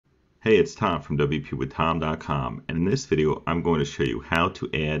Hey, it's Tom from WPWithTom.com, and in this video I'm going to show you how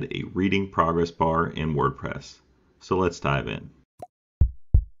to add a reading progress bar in WordPress. So let's dive in.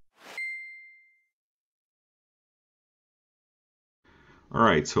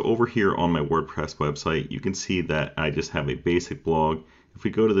 Alright, so over here on my WordPress website you can see that I just have a basic blog. If we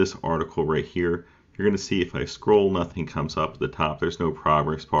go to this article right here, you're going to see if I scroll, nothing comes up at the top. There's no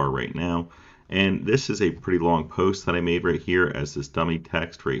progress bar right now. And this is a pretty long post that I made right here as this dummy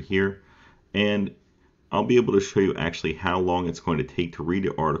text right here. And I'll be able to show you actually how long it's going to take to read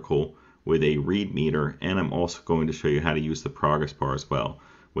the article with a read meter, and I'm also going to show you how to use the progress bar as well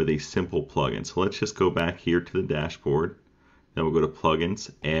with a simple plugin. So let's just go back here to the dashboard. Then we'll go to plugins,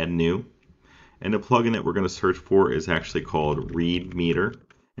 add new, and the plugin that we're going to search for is actually called Read Meter,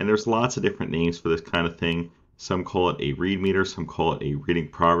 and there's lots of different names for this kind of thing. Some call it a read meter, some call it a reading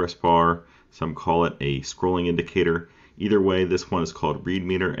progress bar, some call it a scrolling indicator. Either way, this one is called Read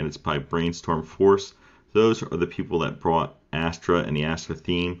Meter, and it's by Brainstorm Force. Those are the people that brought Astra and the Astra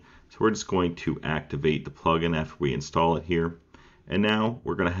theme. So we're just going to activate the plugin after we install it here. And now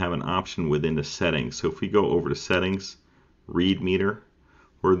we're going to have an option within the settings. So if we go over to settings, read meter,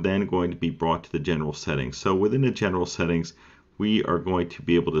 we're then going to be brought to the general settings. So within the general settings, we are going to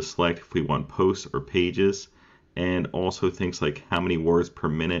be able to select if we want posts or pages, and also things like how many words per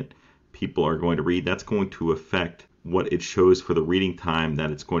minute people are going to read. That's going to affect what it shows for the reading time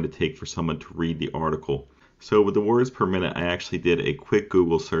that it's going to take for someone to read the article. So with the words per minute, I actually did a quick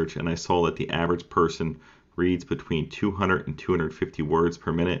Google search and I saw that the average person reads between 200 and 250 words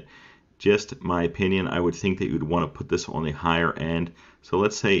per minute. Just my opinion, I would think that you'd want to put this on the higher end. So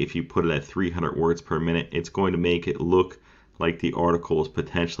let's say if you put it at 300 words per minute, it's going to make it look like the article is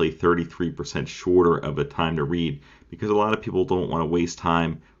potentially 33% shorter of a time to read, because a lot of people don't want to waste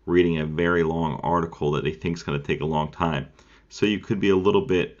time reading a very long article that they think is going to take a long time. So you could be a little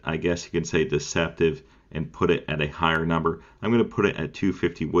bit, I guess you could say, deceptive and put it at a higher number. I'm going to put it at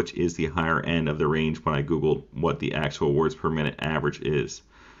 250, which is the higher end of the range when I Googled what the actual words per minute average is.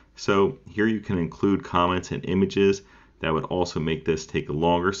 So here you can include comments and images. That would also make this take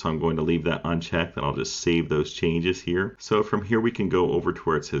longer, so I'm going to leave that unchecked and I'll just save those changes here. So from here we can go over to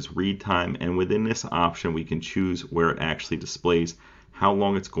where it says read time, and within this option we can choose where it actually displays how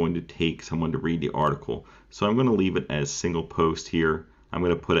long it's going to take someone to read the article. So I'm going to leave it as single post here. I'm going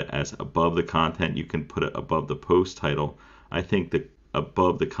to put it as above the content. You can put it above the post title. I think that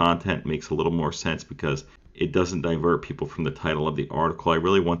above the content makes a little more sense because it doesn't divert people from the title of the article. I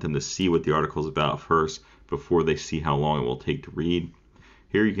really want them to see what the article is about first before they see how long it will take to read.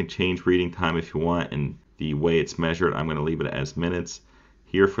 Here you can change reading time if you want, and the way it's measured, I'm going to leave it as minutes.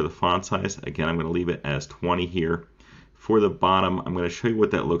 Here for the font size, again, I'm going to leave it as 20 here. For the bottom, I'm going to show you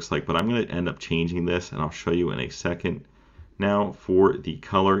what that looks like, but I'm going to end up changing this, and I'll show you in a second. Now for the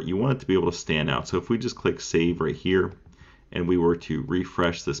color, you want it to be able to stand out. So if we just click save right here, and we were to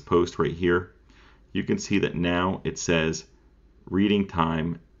refresh this post right here, you can see that now it says reading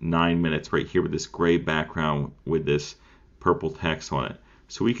time 9 minutes right here with this gray background with this purple text on it.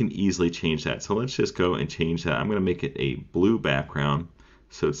 So we can easily change that. So let's just go and change that. I'm going to make it a blue background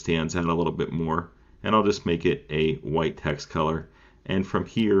so it stands out a little bit more, and I'll just make it a white text color. And from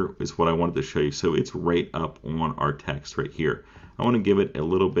here is what I wanted to show you. So it's right up on our text right here. I want to give it a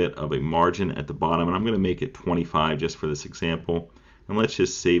little bit of a margin at the bottom, and I'm going to make it 25 just for this example. And let's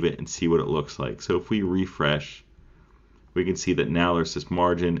just save it and see what it looks like. So if we refresh, we can see that now there's this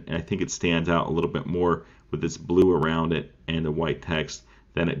margin, and I think it stands out a little bit more with this blue around it and the white text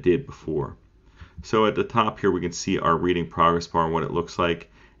than it did before. So at the top here we can see our reading progress bar and what it looks like,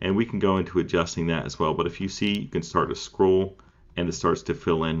 and we can go into adjusting that as well. But if you see, you can start to scroll and it starts to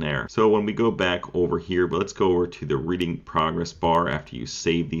fill in there. So when we go back over here, but let's go over to the reading progress bar after you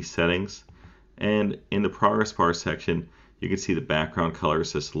save these settings. And in the progress bar section, you can see the background color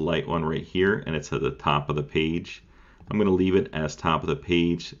is this light one right here, and it's at the top of the page. I'm going to leave it as top of the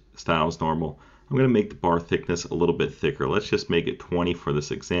page, style is normal. I'm going to make the bar thickness a little bit thicker. Let's just make it 20 for this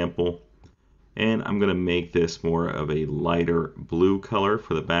example. And I'm going to make this more of a lighter blue color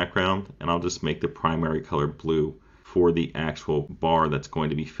for the background, and I'll just make the primary color blue for the actual bar that's going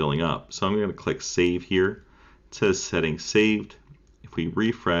to be filling up. So I'm going to click save here. It says settings saved. If we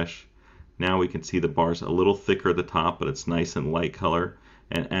refresh, now we can see the bar's a little thicker at the top, but it's nice and light color.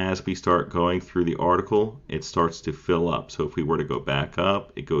 And as we start going through the article, it starts to fill up. So if we were to go back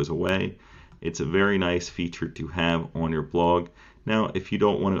up, it goes away. It's a very nice feature to have on your blog. Now, if you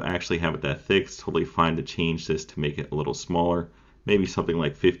don't want to actually have it that thick, it's totally fine to change this to make it a little smaller. Maybe something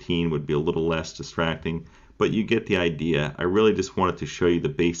like 15 would be a little less distracting, but you get the idea. I really just wanted to show you the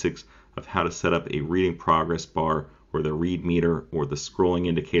basics of how to set up a reading progress bar or the read meter or the scrolling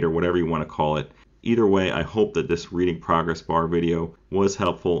indicator, whatever you want to call it. Either way, I hope that this reading progress bar video was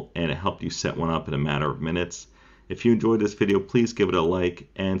helpful and it helped you set one up in a matter of minutes. If you enjoyed this video, please give it a like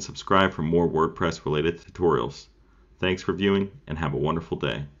and subscribe for more WordPress related tutorials. Thanks for viewing and have a wonderful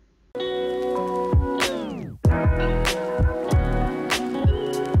day.